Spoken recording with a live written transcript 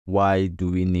why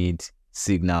do we need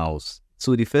signals?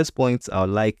 So the first point I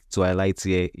would like to highlight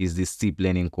here is the steep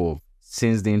learning curve.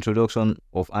 Since the introduction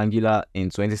of Angular in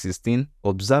 2016,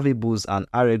 observables and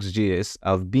RxJS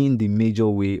have been the major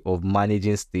way of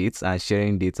managing states and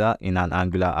sharing data in an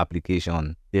Angular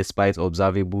application. Despite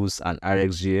observables and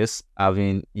RxJS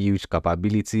having huge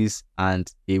capabilities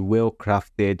and a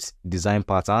well-crafted design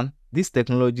pattern, these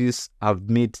technologies have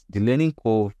made the learning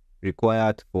curve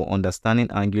required for understanding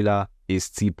Angular a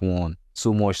steep one.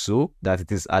 So much so that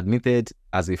it is admitted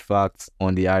as a fact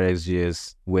on the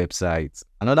RxJS website.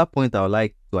 Another point I would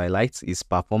like to highlight is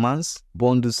performance,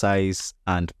 bundle size,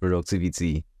 and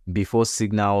productivity. Before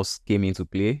Signals came into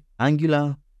play,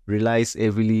 Angular relies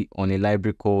heavily on a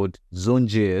library called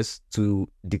Zone.js to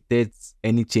dictate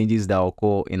any changes that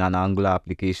occur in an Angular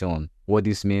application. What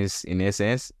this means in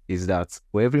essence is that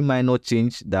for every minor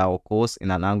change that occurs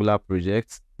in an Angular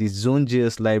project, the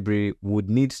Zone.js library would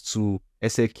need to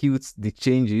execute the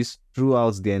changes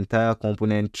throughout the entire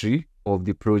component tree of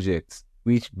the project,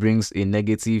 which brings a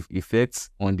negative effect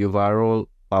on the overall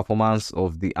performance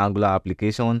of the Angular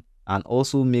application and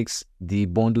also makes the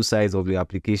bundle size of the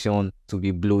application to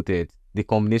be bloated. The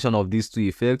combination of these two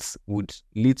effects would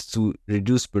lead to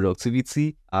reduced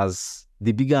productivity, as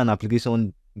the bigger an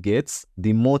application gets,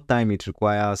 the more time it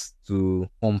requires to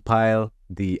compile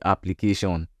the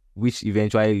application, which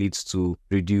eventually leads to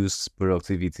reduced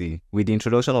productivity. With the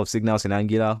introduction of Signals in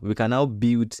Angular, we can now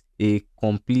build a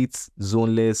complete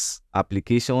zoneless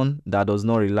application that does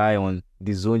not rely on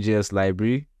the Zone.js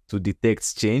library to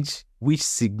detect change, which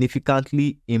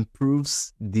significantly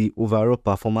improves the overall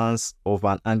performance of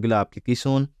an Angular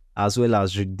application, as well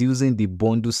as reducing the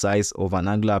bundle size of an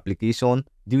Angular application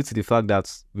due to the fact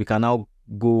that we can now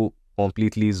go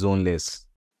completely zoneless.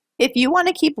 If you want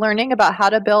to keep learning about how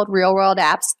to build real-world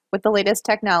apps with the latest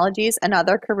technologies and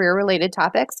other career-related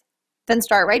topics, then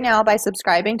start right now by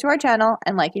subscribing to our channel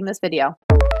and liking this video.